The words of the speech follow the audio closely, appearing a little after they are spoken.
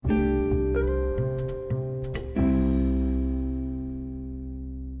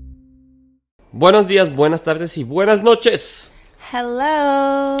Buenos días, buenas tardes y buenas noches.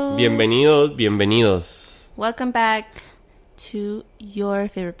 Hello. Bienvenidos. Welcome back to your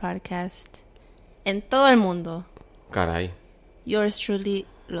favorite podcast en todo el mundo. Caray. Yours truly,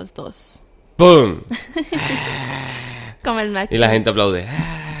 los dos. ¡Pum! Como el Y la gente aplaude.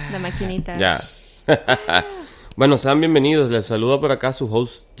 La maquinita. Ya. Bueno, sean bienvenidos. Les saluda por acá su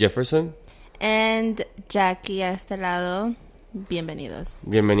host Jefferson. And Jackie a este lado. Bienvenidos.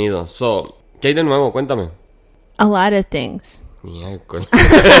 Bienvenidos. So, ¿qué hay de nuevo? Cuéntame. A lot of things. Miércoles.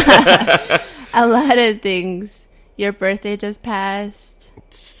 A lot of things. Your birthday just passed.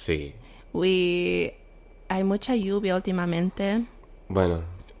 Sí. Hay mucha lluvia últimamente. Bueno,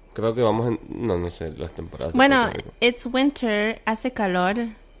 creo que vamos en... No sé, las temporadas. Bueno, it's winter, hace calor,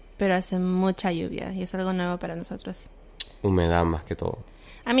 pero hace mucha lluvia y es algo nuevo para nosotros. Humedad más que todo.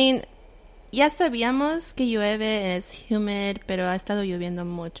 I mean, ya sabíamos que llueve, es humid, pero ha estado lloviendo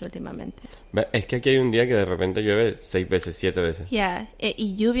mucho últimamente. Es que aquí hay un día que de repente llueve 6 veces, 7 veces. Yeah,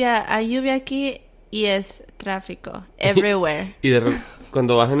 y hay lluvia aquí y es tráfico, everywhere. Y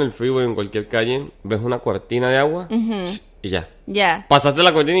cuando vas en el freeway en cualquier calle, ves una cortina de agua y ya. Yeah. Pasaste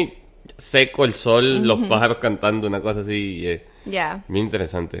la cortina y seco el sol, los pájaros cantando, una cosa así. Yeah. Bien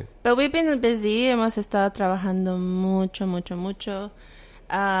interesante. But we've been busy, hemos estado trabajando mucho.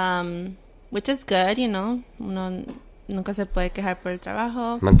 Which is good, you know. Uno nunca se puede quejar por el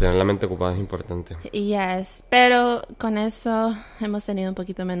trabajo. Mantener la mente ocupada es importante. Yes, pero con eso hemos tenido un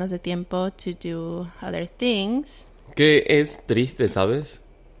poquito menos de tiempo to do other things. Que es triste, ¿sabes?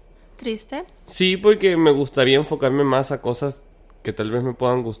 ¿Triste? Sí, porque me gustaría enfocarme más a cosas que tal vez me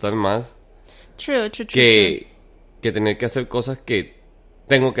puedan gustar más. True. Que tener que hacer cosas que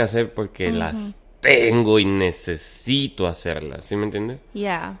tengo que hacer porque las tengo y necesito hacerlas. ¿Sí me entiendes?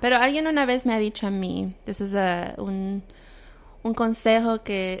 Yeah, pero alguien una vez me ha dicho a mí, this is un consejo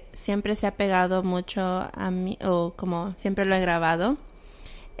que siempre se ha pegado mucho a mí, o como siempre lo he grabado,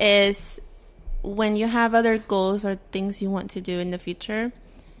 es when you have other goals or things you want to do in the future,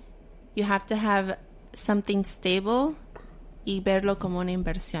 you have to have something stable y verlo como una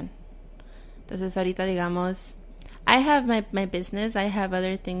inversión. Entonces ahorita digamos, I have my business, I have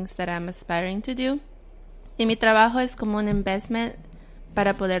other things that I'm aspiring to do. Y mi trabajo es como un investment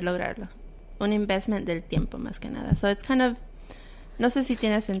para poder lograrlo. Un investment del tiempo más que nada. So it's kind of, no sé si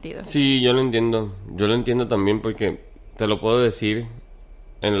tiene sentido. Sí, yo lo entiendo. Yo lo entiendo también porque te lo puedo decir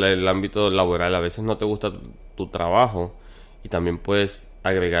en el ámbito laboral. A veces no te gusta tu trabajo y también puedes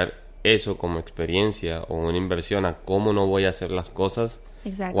agregar eso como experiencia o una inversión a cómo no voy a hacer las cosas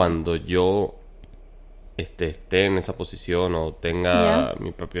cuando yo esté en esa posición o tenga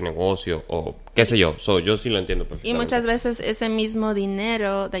mi propio negocio o qué sé yo. Yo sí lo entiendo perfectamente. Y muchas veces ese mismo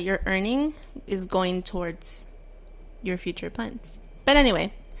dinero that you're earning is going towards your future plans. But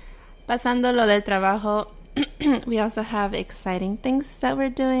anyway, pasando lo del trabajo, we also have exciting things that we're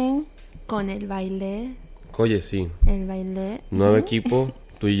doing con el baile. Oye, sí. El baile. Nuevo equipo,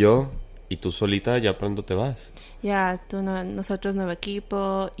 tú y yo, y tú solita ya pronto te vas. Ya, nosotros nuevo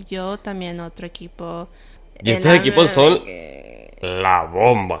equipo, yo también otro equipo. Y estos equipos son la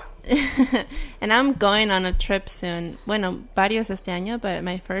bomba. And I'm going on a trip soon. Bueno, varios este año, but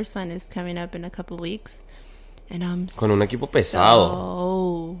my first one is coming up in a couple weeks. And I'm con un equipo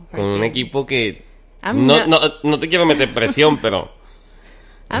pesado. Con un equipo que... No te quiero meter presión, pero...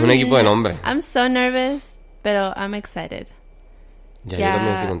 es un equipo de nombre. I'm so nervous, pero I'm excited. Ya yo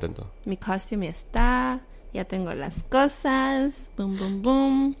también estoy contento. Mi costume está... Ya tengo las cosas.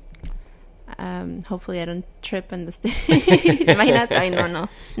 Boom. Hopefully I don't trip on the stage. Imagínate, ay no.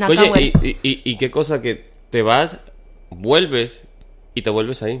 Oye, ¿y qué cosa que te vas, vuelves y te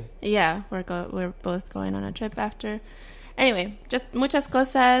vuelves ahí? Yeah, we're both going on a trip after. Anyway, just muchas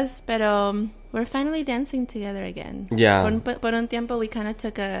cosas, pero we're finally dancing together again. Yeah. Por un tiempo we kind of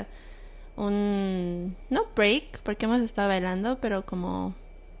took no break, porque hemos estado bailando, pero como...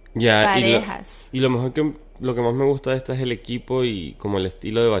 parejas. Y lo mejor lo que más me gusta de esta es el equipo y como el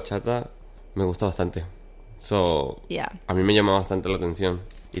estilo de bachata me gusta bastante. A mí me llama bastante la atención.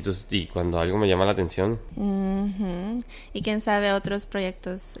 Y cuando algo me llama la atención... Y quién sabe otros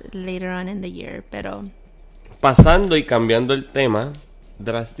proyectos later on in the year, pero... Pasando y cambiando el tema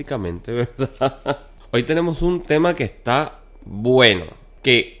drásticamente, ¿verdad? Hoy tenemos un tema que está bueno.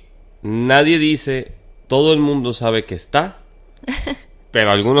 Que nadie dice, todo el mundo sabe que está...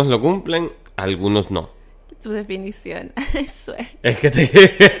 Pero algunos lo cumplen, algunos no. Su definición, I swear. Es que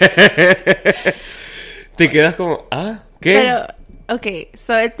te quedas como, ¿qué? Pero, okay,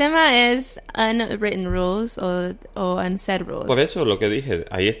 so el tema es unwritten rules o unsaid rules. Por eso lo que dije,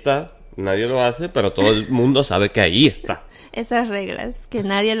 ahí está, nadie lo hace, pero todo el mundo sabe que ahí está. Esas reglas, que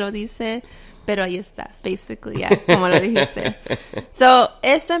nadie lo dice, pero ahí está, basically, yeah, como lo dijiste. So,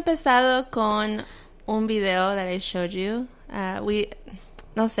 esto ha empezado con un video that I showed you.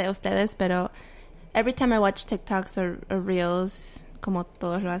 No sé ustedes, pero every time I watch TikToks or Reels, como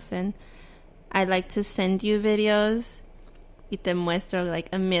todos lo hacen, I like to send you videos y te muestro like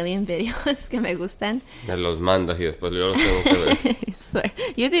a million videos que me gustan. Me los mandas y después yo los tengo que ver.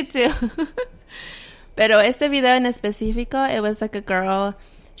 You do too. Pero este video en específico, it was like a girl,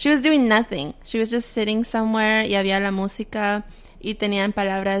 she was doing nothing. She was just sitting somewhere y había la música y tenían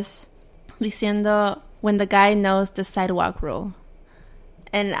palabras diciendo, when the guy knows the sidewalk rule.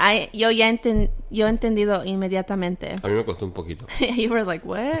 And yo he entendido inmediatamente. A mí me costó un poquito. You were like,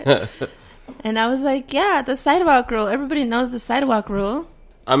 what? And I was like, yeah, the sidewalk rule. Everybody knows the sidewalk rule.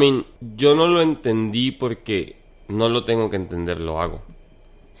 I mean, yo no lo entendí porque no lo tengo que entender, lo hago.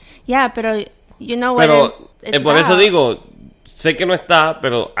 Yeah, pero you know what pero it's por eso about. digo, sé que no está,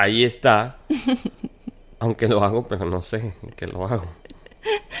 pero ahí está. Aunque lo hago, pero no sé que lo hago.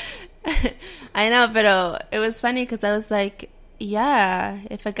 I know, pero it was funny because I was like, yeah,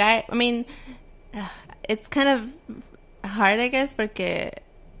 if a guy, I mean, it's kind of hard, I guess, porque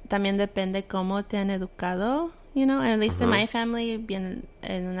también depende cómo te han educado, you know, at least in my family, bien,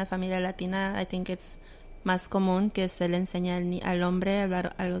 en una familia latina, I think it's más común que se le enseña al hombre,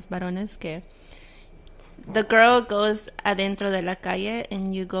 a los varones, que the girl goes adentro de la calle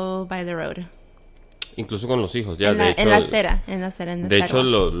and you go by the road. Incluso con los hijos, ya, En la acera. De hecho,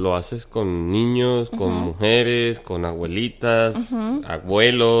 lo haces con niños, con mujeres, con abuelitas,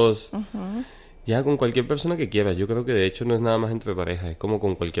 abuelos, ya con cualquier persona que quieras. Yo creo que de hecho no es nada más entre parejas, es como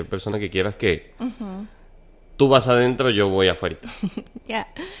con cualquier persona que quieras que tú vas adentro, yo voy afuera. Yeah.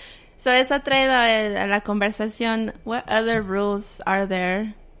 So eso ha traído a la conversación, what other rules are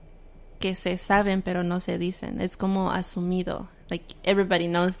there que se saben pero no se dicen? Es como asumido, like everybody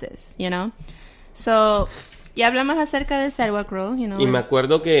knows this, you know? So, ya hablamos acerca del sidewalk rule, you know. Y me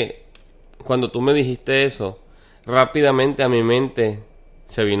acuerdo que cuando tú me dijiste eso, rápidamente a mi mente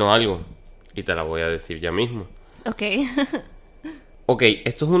se vino algo. Y te la voy a decir ya mismo. Okay. Ok,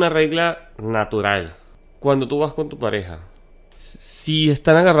 esto es una regla natural. Cuando tú vas con tu pareja, si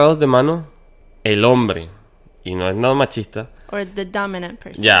están agarrados de mano, el hombre, y no es nada machista, Or the dominant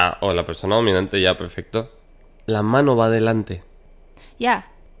person. ya, o la persona dominante, ya, perfecto, la mano va adelante. Yeah.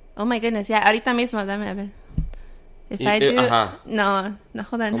 Oh my goodness, yeah. Ahorita mismo, dame a ver. If I do... Ajá. No,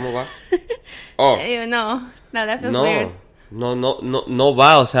 hold on. ¿Cómo va? Oh. No, that feels weird. No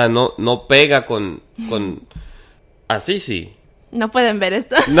va, o sea, no pega con... Así sí. No pueden ver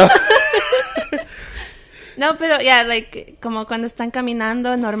esto. No. No, pero yeah, like, como cuando están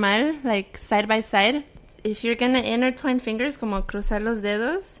caminando normal, like, side by side. If you're gonna intertwine fingers, como cruzar los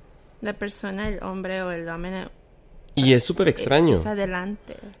dedos, la persona, el hombre o el dominant, Y es súper extraño. es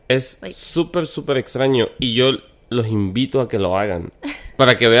adelante. Es Like- súper extraño. Y yo los invito a que lo hagan.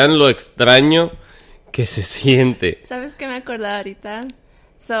 Para que vean lo extraño que se siente. ¿Sabes qué me acordaba ahorita?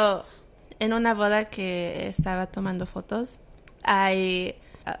 So, en una boda que estaba tomando fotos, a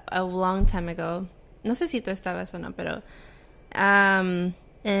long time ago, no sé si tú estabas o no, pero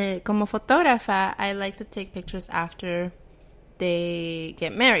como fotógrafa, I like to take pictures after they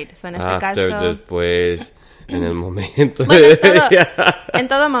get married. So, en este caso... Después, en el momento. Bueno, en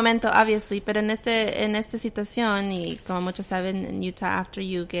todo momento, obviously, pero en esta situación, y como muchos saben, en Utah, after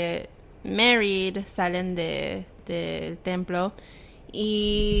you get married, salen del templo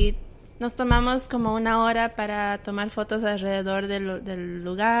y nos tomamos como 1 hora para tomar fotos alrededor del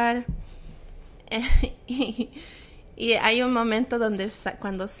lugar. Y hay un momento donde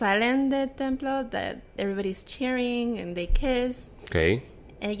cuando salen del templo, that everybody's cheering and they kiss. Ok.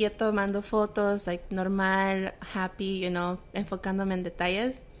 Yo tomando fotos, like, normal, happy, you know, enfocándome en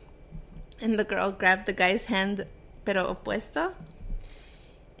detalles. And the girl grabbed the guy's hand, pero opuesto.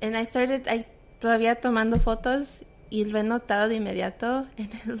 And todavía tomando fotos, y lo he notado de inmediato.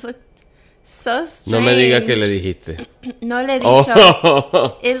 And it looked so strange. No me digas que le dijiste. No le he dicho.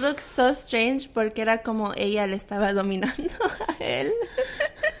 Oh. It looked so strange porque era como ella le estaba dominando a él.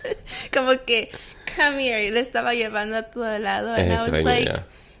 Como que, come here, y le estaba llevando a todo lado. And I was extraño, like, ya.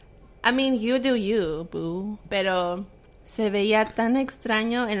 I mean, you do you, boo. Pero se veía tan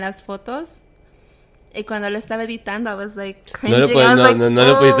extraño en las fotos. Y cuando lo estaba editando, I was like ¿No le, cringing. I was like, no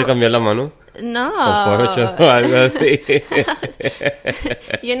le pudiste cambiar la mano? No. O Photoshop o algo así.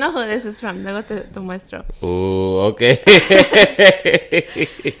 You know who this is from. Luego te muestro. Ok.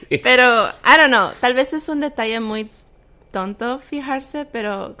 Pero, I don't know. Tal vez es un detalle muy tonto fijarse,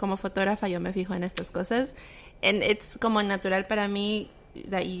 pero como fotógrafa yo me fijo en estas cosas. And it's como natural para mí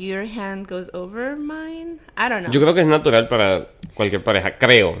that your hand goes over mine. I don't know. Yo creo que es natural para cualquier pareja,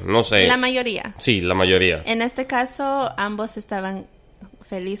 creo, no sé. La mayoría. Sí, la mayoría. En este caso, ambos estaban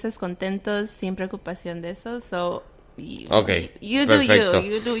felices, contentos, sin preocupación de eso. So, Okay, you perfecto.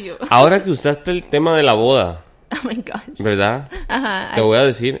 do you. Ahora que usaste el tema de la boda, Oh my gosh. ¿verdad? Ajá. Te voy a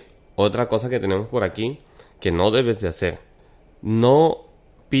decir otra cosa que tenemos por aquí que no debes de hacer. No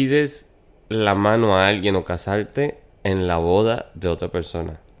pides la mano a alguien o casarte en la boda de otra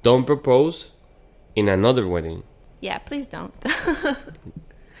persona. Don't propose in another wedding. Yeah, please don't.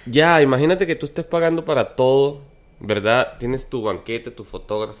 Ya, imagínate que tú estés pagando para todo, ¿verdad? Tienes tu banquete, tu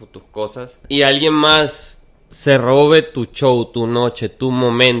fotógrafo, tus cosas, y alguien más se robe tu show, tu noche, tu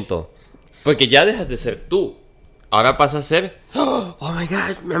momento. Porque ya dejas de ser tú. Ahora pasa a ser, oh my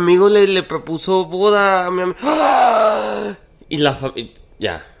God, mi amigo le propuso boda a mi amigo. Y la familia,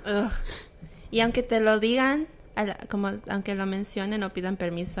 ya. Ugh. Y aunque te lo digan, como aunque lo mencionen o pidan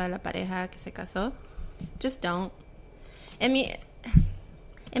permiso a la pareja que se casó, just don't.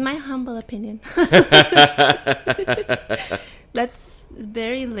 In my humble opinion, that's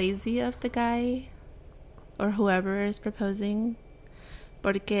very lazy of the guy or whoever is proposing.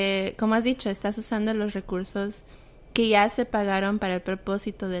 Porque, como has dicho, estás usando los recursos que ya se pagaron para el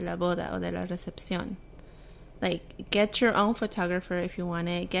propósito de la boda o de la recepción. Like, get your own photographer if you want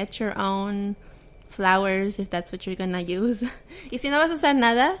it. Get your own flowers if that's what you're gonna use. Y si no vas a usar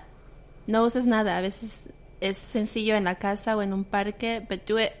nada, no uses nada. A veces es sencillo en la casa o en un parque, but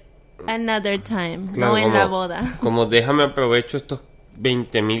do it another time, Claro, no en la boda. Como déjame aprovecho estos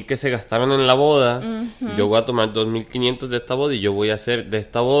 20,000 que se gastaron en la boda. Yo voy a tomar 2,500 de esta boda y yo voy a hacer de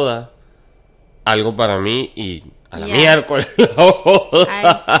esta boda algo para mí y a la miércoles la boda.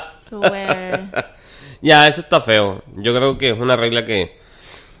 I swear. Ya, eso está feo. Yo creo que es una regla que...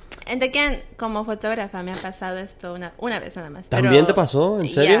 And again, como fotógrafa me ha pasado esto una vez nada más. ¿También te pasó? ¿En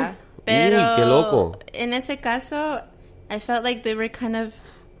serio? Yeah, pero Uy, qué loco. En ese caso, I felt like they were kind of...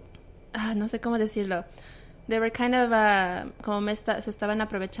 no sé cómo decirlo. They were kind of... como se estaban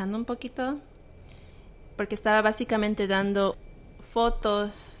aprovechando un poquito. Porque estaba básicamente dando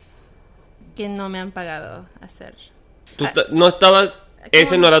fotos que no me han pagado hacer. Tú no estabas...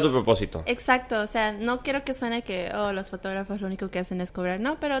 Ese no era tu propósito. Exacto, o sea, no quiero que suene que los fotógrafos lo único que hacen es cobrar,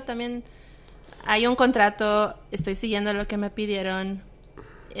 no, pero también hay un contrato, estoy siguiendo lo que me pidieron,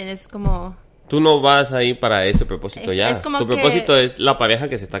 es como... Tú no vas ahí para ese propósito ya. Es como tu que, propósito es la pareja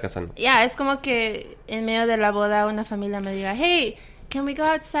que se está casando. Ya, es como que en medio de la boda una familia me diga, hey, can we go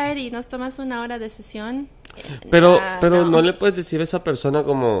outside y nos tomas una hora de sesión? Pero no le puedes decir a esa persona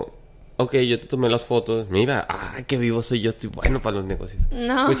como... Ok, yo te tomé las fotos. Mira, qué vivo soy yo. Estoy bueno para los negocios.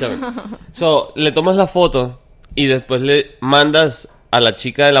 No. Escúchame. So, le tomas la foto y después le mandas a la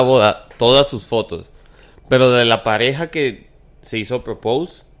chica de la boda todas sus fotos. Pero de la pareja que se hizo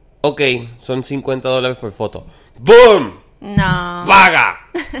propose, ok, son $50 por foto. ¡Boom! No. ¡Paga!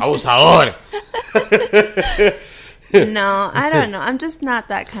 ¡Abusador! No, I don't know. I'm just not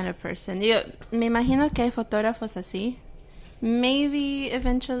that kind of person. Yo me imagino que hay fotógrafos así. Maybe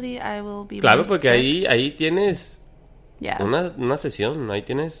eventually I will be Claro, more porque strict. ahí tienes Yeah. una sesión. Ahí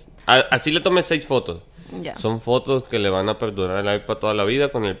tienes... Así le tomé 6 fotos. Yeah. Son fotos que le van a perdurar a él para toda la vida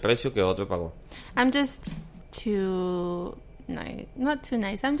con el precio que otro pagó. I'm just too nice. Not too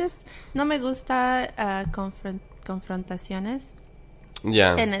nice. no me gusta confrontaciones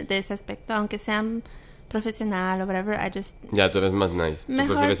Ya. de ese aspecto, aunque sean profesional o whatever. Ya, tú eres más nice. Tú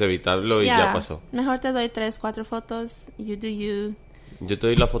prefieres evitarlo y ya pasó. Mejor te doy 3, 4 fotos. You do you. Yo te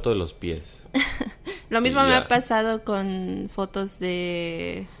doy la foto de los pies. Lo mismo me ha pasado con fotos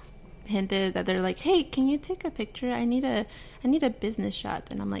de gente that they're like, hey, can you take a picture? I need a business shot.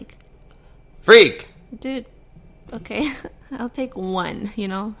 And I'm like, ¡Freak! dude, okay, I'll take one, you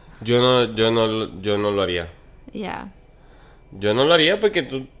know? Yo no lo haría. Yeah. Yo no lo haría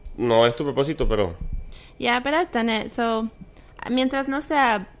porque no es tu propósito, pero... Yeah, but I've done it. So, mientras no se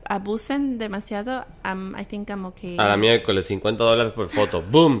abusen demasiado, I think I'm okay. A la miércoles, $50 por foto.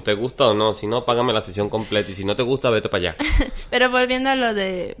 ¡Boom! ¿Te gusta o no? Si no, págame la sesión completa. Y si no te gusta, vete para allá. Pero volviendo a lo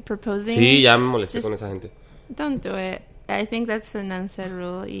de proposing. Sí, ya me molesté con esa gente. Don't do it. I think that's an unsaid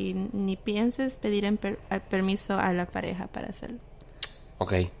rule. Y ni pienses pedir permiso a la pareja para hacerlo.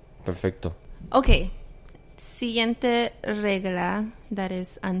 Ok, perfecto. Ok. Siguiente regla that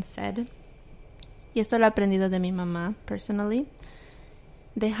is unsaid. Y esto lo he aprendido de mi mamá, personally.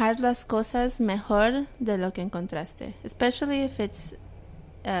 Dejar las cosas mejor de lo que encontraste. Especially if it's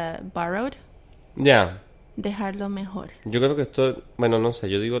borrowed. Ya. Dejarlo mejor. Yo creo que esto... Bueno, no sé.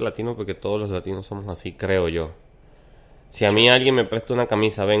 Yo digo latino porque todos los latinos somos así, creo yo. Si a mí alguien me presta una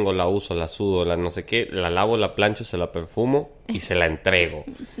camisa, vengo, la uso, la sudo, la no sé qué, la lavo, la plancho, se la perfumo y se la entrego.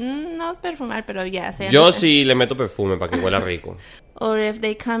 No perfumar, pero ya. Yo sí le meto perfume para que huela rico. Or if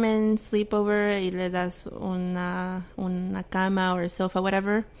they come and sleep over y le das una cama o sofá,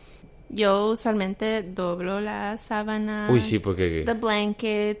 whatever. Yo usualmente doblo la sábana. Uy, sí, porque... The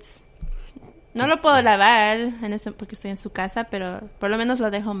blankets. No lo puedo lavar porque estoy en su casa, pero por lo menos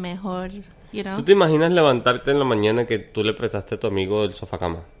lo dejo mejor, you know? ¿Tú te imaginas levantarte en la mañana que tú le prestaste a tu amigo el sofá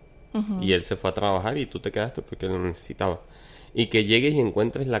cama? Y él se fue a trabajar y tú te quedaste porque lo necesitaba. Y que llegues y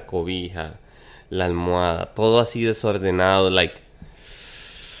encuentres la cobija, la almohada, todo así desordenado, like...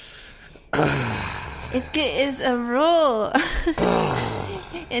 Es que it's a rule.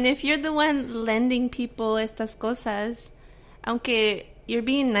 And if you're the one lending people estas cosas, aunque you're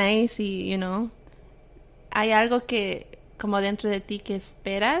being nice y, you know, hay algo que como dentro de ti que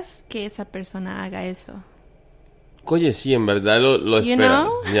esperas que esa persona haga eso. Oye, sí, en verdad lo You esperas.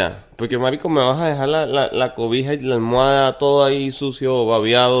 know? Ya. Porque, marico, me vas a dejar la cobija y la almohada todo ahí sucio,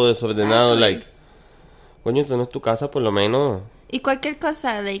 babeado, desordenado, Exactly. like... Coño, esto no es tu casa, por lo menos. Y cualquier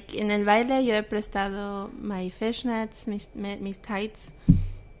cosa, like, en el baile yo he prestado my fishnets, mis tights.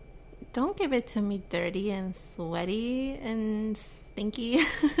 Don't give it to me dirty and sweaty and stinky.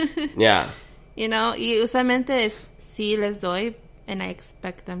 Ya. You know, y usualmente sí les doy and I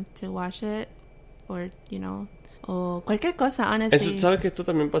expect them to wash it or, you know, o cualquier cosa, honestly. Eso, ¿sabes que esto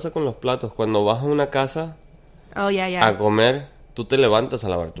también pasa con los platos? Cuando vas a una casa Oh, yeah. a comer, tú te levantas a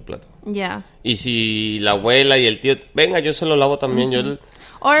lavar tu plato. Yeah. Y si la abuela y el tío... Venga, yo se lo lavo también. Yo...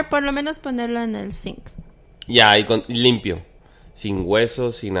 O por lo menos ponerlo en el sink. Ya, y limpio. Sin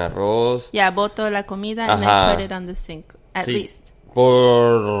huesos, sin arroz. Yeah, boto la comida and Ajá. then put it on the sink. At Sí. least.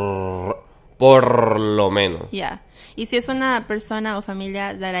 Por lo menos. Yeah. Y si es una persona o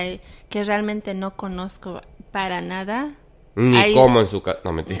familia que realmente no conozco para nada, Ni ahí, como en su casa.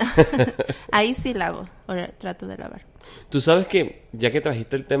 No, mentira. ahí sí lavo. O trato de lavar. Tú sabes que, ya que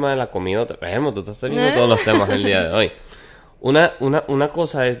trajiste el tema de la comida, tú estás teniendo todos los temas el día de hoy. Una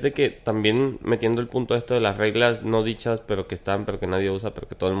cosa es de que también metiendo el punto esto de las reglas no dichas, pero que están, pero que nadie usa, pero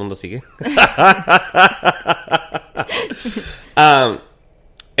que todo el mundo sigue.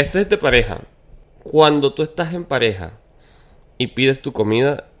 Esto es de pareja. Cuando tú estás en pareja y pides tu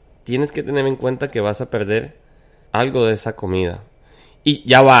comida, tienes que tener en cuenta que vas a perder algo de esa comida. Y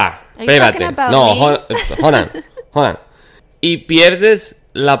ya va, Are you espérate. talking about No, me? Jonan. Y pierdes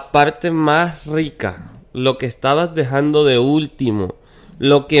la parte más rica, lo que estabas dejando de último,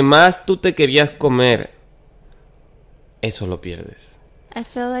 lo que más tú te querías comer. Eso lo pierdes. I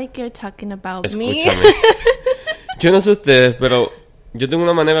feel like you're talking about me. Escúchame. Yo no sé ustedes, pero yo tengo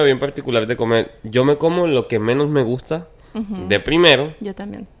una manera bien particular de comer. Yo me como lo que menos me gusta de primero Yo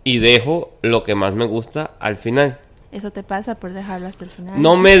también. y dejo lo que más me gusta al final. Eso te pasa por dejarlo hasta el final.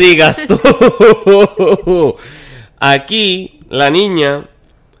 No me digas tú. Aquí, la niña,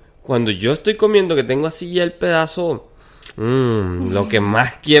 cuando yo estoy comiendo, que tengo así ya el pedazo, lo que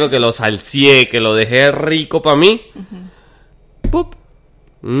más quiero, que lo salsié, que lo dejé rico para mí, ¡pup!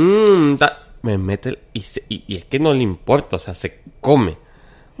 Me mete y es que no le importa, o sea, se come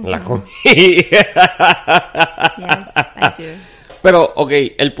la comida. Yes, I do. Pero, ok,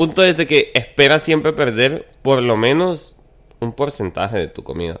 el punto es de que espera siempre perder por lo menos un porcentaje de tu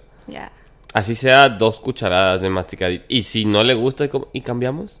comida. Yeah. Así sea 2 cucharadas de masticadito. Y si no le gusta, ¿y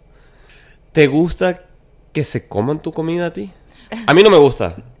cambiamos? ¿Te gusta que se coman tu comida a ti? A mí no me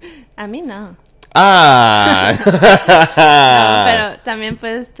gusta. A mí no. ¡Ah! No, pero también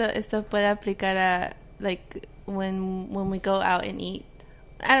pues esto puede aplicar a like when we go out and eat.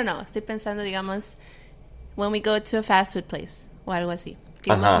 I don't know, estoy pensando, digamos, when we go to a fast food place o algo así.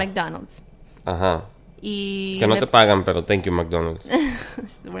 Digamos Ajá. McDonald's. Ajá. Y Que no te pagan, pero thank you, McDonald's.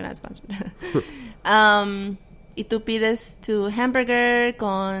 We're not sponsored. Y tú pides tu hamburger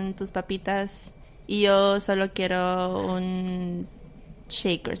con tus papitas y yo solo quiero un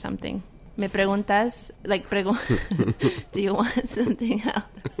shake or something. Me preguntas, like, do you want something else?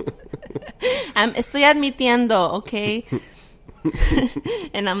 Estoy admitiendo, okay?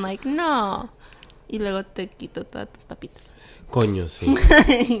 And I'm like, no. Y luego te quito todas tus papitas. Coño, sí.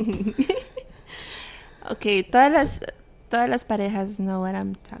 Okay, todas las parejas know what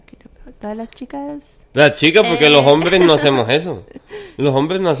I'm talking about. Todas las chicas. La chica, porque los hombres no hacemos eso. Los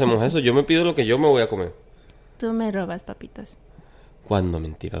hombres no hacemos eso. Yo me pido lo que yo me voy a comer. Tú me robas papitas. ¿Cuándo?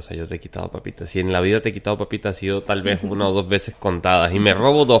 Mentira, o sea, yo te he quitado papitas. Si en la vida te he quitado papitas, ha sido tal vez 1 o 2 veces contadas. Y me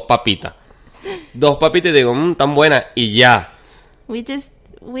robo 2 papitas. 2 papitas y digo, tan buena. Y ya. We just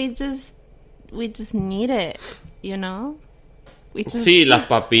need it, you know? Sí, las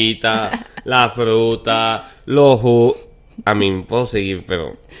papitas, la fruta, los jugos. A mí puedo seguir,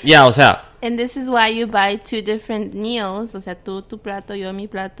 pero... Ya, o sea... And this is why you buy 2 different meals. O sea, tú tu plato, yo mi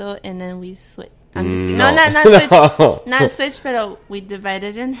plato, and then we switch. I'm just kidding. No, not switch. No. Not switch, pero we divide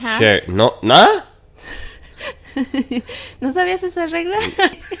it in half. Share. No, ¿nada? ¿No sabías esa regla?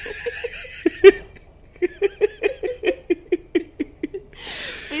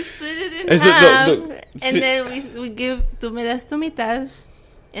 We split it in half. And then we give... Tú me das tu mitad.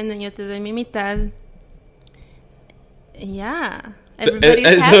 And then yo te doy mi mitad. Yeah.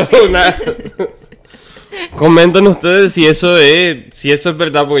 Everybody's happy. Comenten ustedes si eso es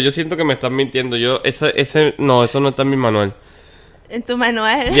verdad, porque yo siento que me están mintiendo. No, eso no está en mi manual. En tu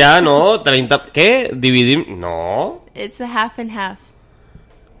manual. Ya, no, 30, ¿qué? Dividir, no. It's a half and half.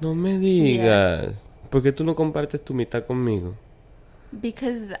 No me digas. Yeah. ¿Por qué tú no compartes tu mitad conmigo?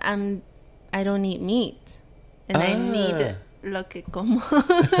 Because I don't eat meat. And I need lo que como.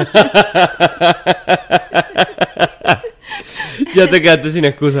 Ya te quedaste sin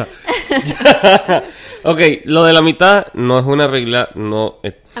excusa. Ok, lo de la mitad no es una regla, no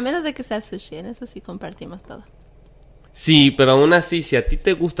es... A menos de que sea sushi, en eso sí compartimos todo. Sí, pero aún así, si a ti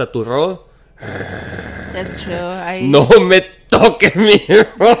te gusta tu rol... That's true. No me toques mi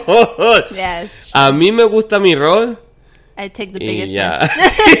rol. Yeah, it's true. A mí me gusta mi rol. I take the biggest one.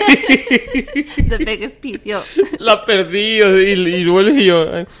 The biggest piece, yo. La perdí y vuelvo y yo...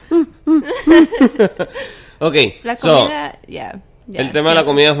 Ok, la comida, yeah, el tema de la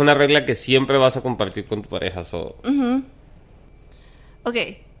comida es una regla que siempre vas a compartir con tu pareja. Ok,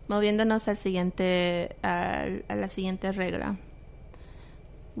 moviéndonos a la siguiente regla.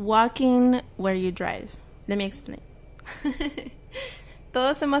 Walking where you drive. Let me explain.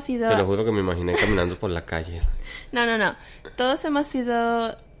 Todos hemos ido... Te lo juro que me imaginé caminando por la calle. No. Todos hemos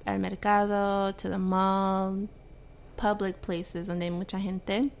ido al mercado, to the mall, public places donde hay mucha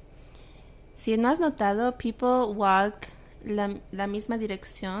gente. Si no has notado, people walk la misma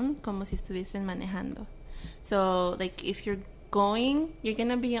dirección como si estuviesen manejando. So, like, if you're going, you're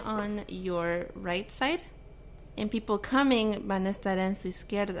gonna be on your right side, and people coming van a estar en su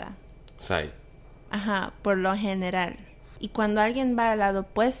izquierda. Side. Ajá, por lo general. Y cuando alguien va al lado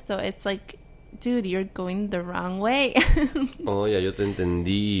opuesto, it's like, dude, you're going the wrong way. Oh, ya yo te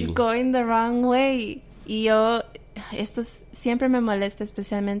entendí. You're going the wrong way. Y esto siempre me molesta,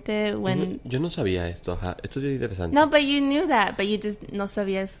 especialmente when... Yo no sabía esto, ajá. Esto es interesante. No, but you knew that, but you just no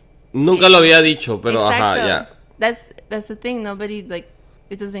sabías. Nunca lo había dicho, pero Exacto. Ajá, ya. That's the thing. Nobody, like,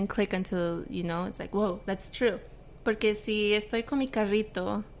 it doesn't click until, it's like, whoa, that's true. Porque si estoy con mi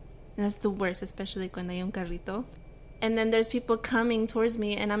carrito, and that's the worst, especially cuando hay un carrito, and then there's people coming towards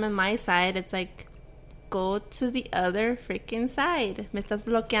me, and I'm on my side, it's like, go to the other freaking side. Me estás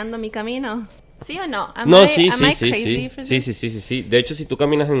bloqueando mi camino. ¿Sí o no? Am I crazy for this? Sí. De hecho, si tú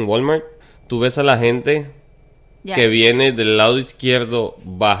caminas en Walmart, tú ves a la gente que viene del lado izquierdo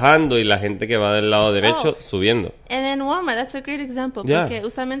bajando y la gente que va del lado derecho subiendo. And then Walmart, that's a great example. Porque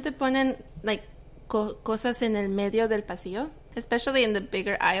usualmente ponen like cosas en el medio del pasillo, especially in the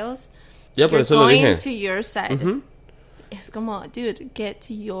bigger aisles. Por eso lo dije. Going to your side. Es como, dude, get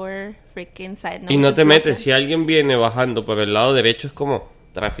to your freaking side. Y no te metes. Si alguien viene bajando por el lado derecho, es como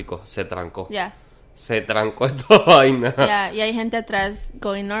tráfico, se trancó. Se trancó esta vaina. Y hay gente atrás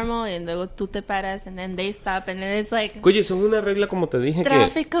going normal y luego tú te paras and then they stop and then it's like... Oye, eso es una regla, como te dije,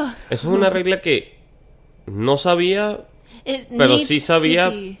 tráfico. Eso es una regla que no sabía, pero sí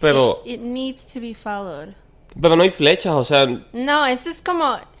sabía, pero... It needs to be followed. Pero no hay flechas, o sea... No, eso es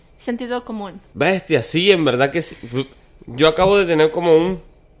como sentido común. Bestia, sí, en verdad que sí. Yo acabo de tener como un...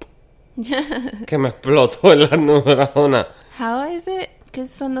 que me explotó en la neurona. How is it? ¿Qué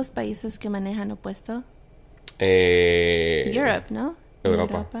son los países que manejan opuesto? Europe, ¿no?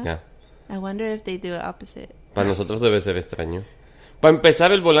 Europa, ya. I wonder if they do it opposite. Para nosotros debe ser extraño. Para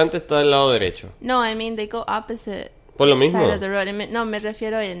empezar, el volante está del lado derecho. No, I mean, they go opposite. Por lo mismo. Side of the road. No, me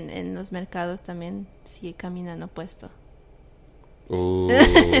refiero en los mercados también, si caminan opuesto.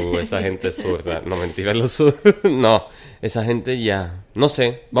 Esa gente es zurda. No, mentira, los zurdos. No, esa gente ya. No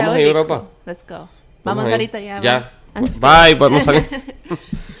sé, vamos a Europa. Cool. Let's go. Vamos ahorita ya. Ya. Bye, podemos salir.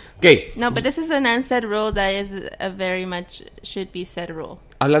 Okay. No, but this is an unsaid rule that is a very much should be said rule.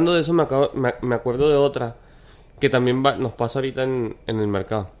 Hablando de eso, me acuerdo de otra que también nos pasa ahorita en el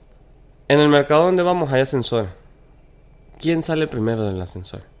mercado. En el mercado donde vamos hay ascensor. ¿Quién sale primero del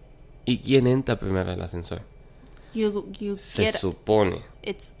ascensor? ¿Y quién entra primero del ascensor? Se supone.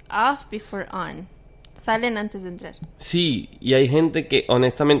 It's off before on. Salen antes de entrar. Sí, y hay gente que,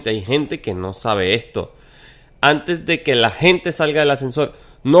 honestamente, hay gente que no sabe esto. Antes de que la gente salga del ascensor,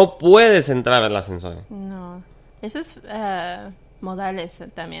 no puedes entrar al ascensor. No. Eso es modales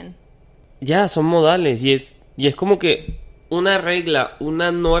también. Ya, son modales. Y Y es como que una regla,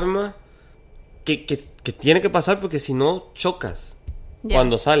 una norma que tiene que pasar porque si no chocas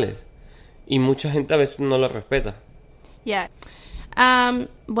cuando sales. Y mucha gente a veces no lo respeta. Yeah.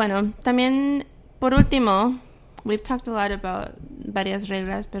 Bueno, también, por último, we've talked a lot about varias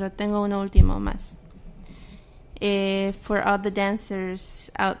reglas, pero tengo uno último más. For all the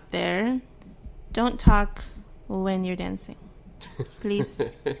dancers out there, don't talk when you're dancing.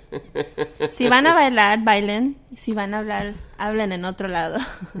 Please. Si van a bailar, bailen. Si van a hablar, hablen en otro lado.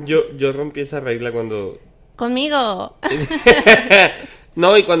 Yo rompí esa regla cuando... Conmigo.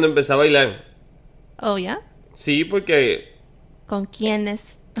 No, y cuando empecé a bailar. Oh, ¿ya? Yeah? Sí, porque... ¿Con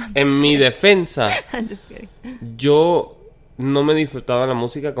quiénes? En mi defensa, I'm just kidding. Yo no me disfrutaba la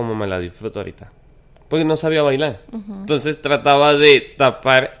música como me la disfruto ahorita. Porque no sabía bailar. Entonces trataba de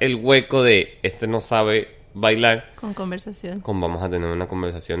tapar el hueco de este no sabe bailar. Con conversación. Vamos a tener una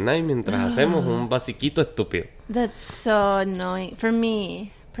conversación nice mientras hacemos un basiquito estúpido. That's so annoying. For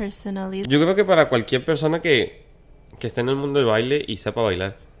me, personally. Yo creo que para cualquier persona que esté en el mundo del baile y sepa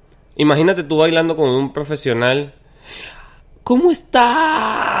bailar. Imagínate tú bailando con un profesional. ¿Cómo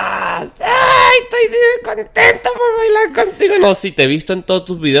estás? ¡Ay, estoy contenta por bailar contigo! No, si te he visto en todos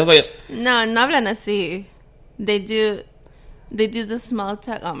tus videos bailar. No hablan así. They do the small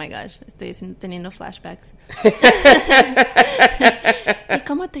talk. Oh my gosh, estoy teniendo flashbacks. ¿Y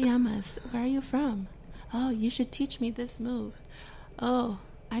cómo te llamas? Where are you from? Oh, you should teach me this move. Oh,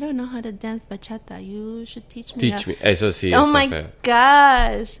 I don't know how to dance bachata. You should teach me. Teach me. Eso sí. Oh my feo.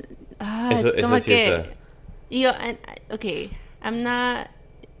 gosh. Eso como sí que está. Okay, I'm not.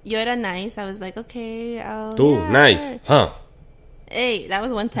 Yo era nice. I was like, okay, I'll. Tú, yeah, nice, sure. huh? Hey, that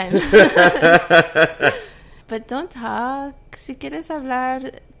was one time. But don't talk. Si quieres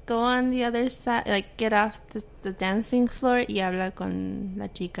hablar, go on the other side. Like, get off the dancing floor y habla con la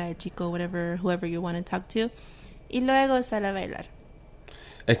chica, el chico, whoever you want to talk to. Y luego sale a bailar.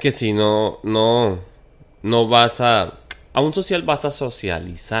 Es que si no vas a un social vas a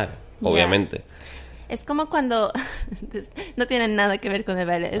socializar, obviamente. Yeah. Es como cuando no tiene nada que ver con el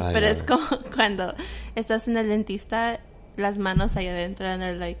baile, pero es como cuando estás en el dentista, las manos ahí adentro and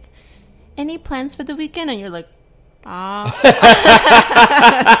they're like, any plans for the weekend? And you're like, I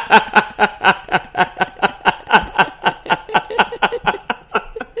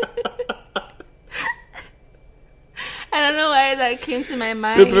don't know why that came to my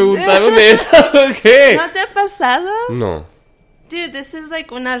mind. ¿Te preguntaron eso o qué? ¿No te ha pasado? No. Dude, this is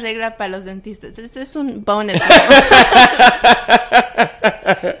like una regla para los dentistas. This is un bonus rule.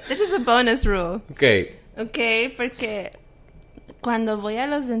 This is a bonus rule. Okay. Okay, porque cuando voy a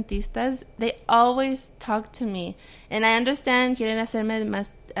los dentistas, they always talk to me. And I understand, quieren hacerme más,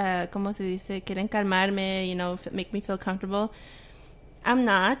 ¿cómo se dice? Quieren calmarme, make me feel comfortable. I'm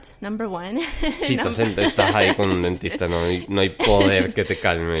not, number one. Si estás ahí con un dentista, no hay poder que te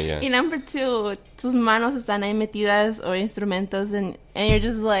calme ya. Y number two, tus manos están ahí metidas o instrumentos and you're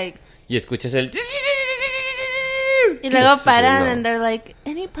just like... Y escuchas el... Y luego paran and they're like,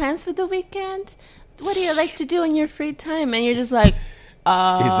 any plans for the weekend? What do you like to do in your free time? And you're just like,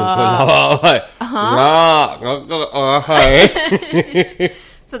 Y tú con la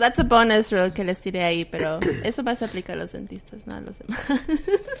So that's a bonus rule que les tiré ahí, pero eso más se aplica a los dentistas, no a los demás.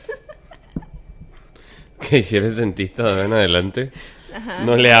 Que si eres dentista de ahora en adelante,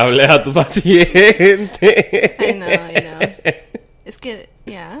 no le hables a tu paciente. I know. Es que,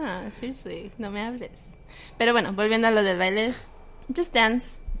 seriously, no me hables. Pero bueno, volviendo a lo del baile, just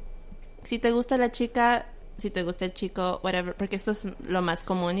dance. Si te gusta la chica, si te gusta el chico, whatever, porque esto es lo más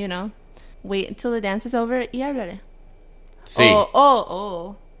común, wait until the dance is over y háblale. Sí.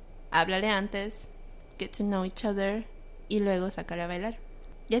 O háblale antes, get to know each other y luego sácale a bailar.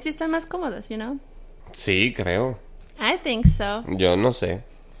 Y así están más cómodos, Sí, creo. I think so. Yo no sé.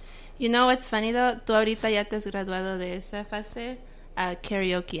 You know what's funny though? Tú ahorita ya te has graduado de esa fase a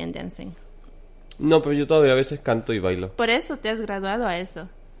karaoke and dancing. No, pero yo todavía a veces canto y bailo. Por eso te has graduado a eso.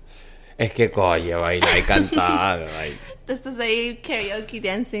 Es que coño, bailar y cantar. Tú estás ahí karaoke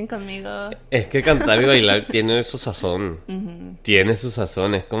dancing conmigo. Es que cantar y bailar tiene su sazón. Tiene su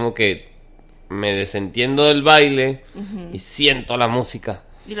sazón. Es como que me desentiendo del baile y siento la música.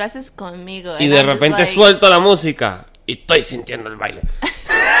 Y lo haces conmigo. Y de repente suelto la música y estoy sintiendo el baile.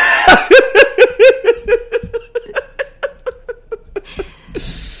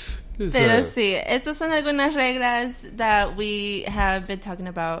 Pero sí, estas son algunas reglas that we have been talking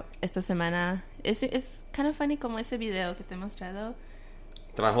about esta semana. Es kind of funny como ese video que te he mostrado.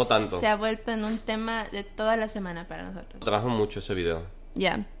 Trajo tanto. Se ha vuelto en un tema de toda la semana para nosotros. Trajo mucho ese video.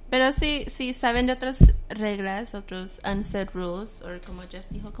 Yeah. Pero sí, saben de otras reglas, otros unsaid rules, o como Jeff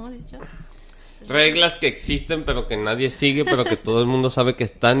dijo, ¿cómo dices yo? Reglas que existen pero que nadie sigue, pero que todo el mundo sabe que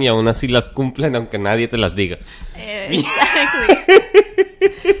están y aún así las cumplen aunque nadie te las diga. Exactly.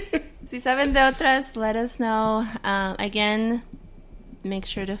 Si saben de otras, let us know. Again, make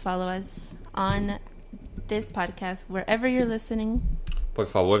sure to follow us on this podcast wherever you're listening. Por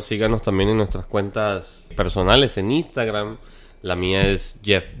favor, síganos también en nuestras cuentas personales en Instagram. La mía es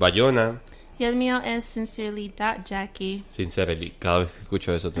Jeff Bayona. Y el mío es sincerely.jackie. Sincerely, cada vez que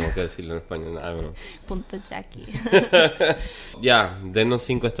escucho eso tengo que decirlo en español. Punto Jackie. Ya, denos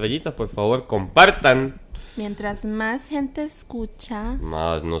 5 estrellitas, por favor, compartan. Mientras más gente escucha,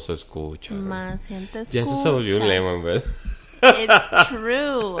 Más no se escucha. más gente escucha. Ya eso se volvió un lema, ¿verdad? It's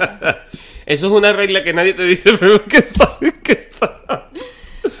true. Eso es una regla que nadie te dice, pero que sabes que está.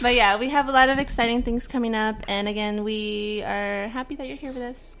 But yeah, we have a lot of exciting things coming up. And again, we are happy that you're here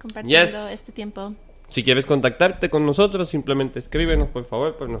with us, compartiendo este tiempo. Si quieres contactarte con nosotros, simplemente escríbenos, por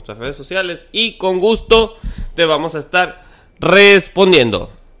favor, por nuestras redes sociales. Y con gusto te vamos a estar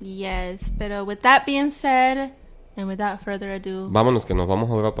respondiendo. Yes, pero with that being said, and without further ado, Vámonos, que nos vamos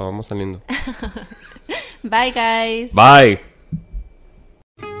a Europa, vamos saliendo. bye guys. Bye.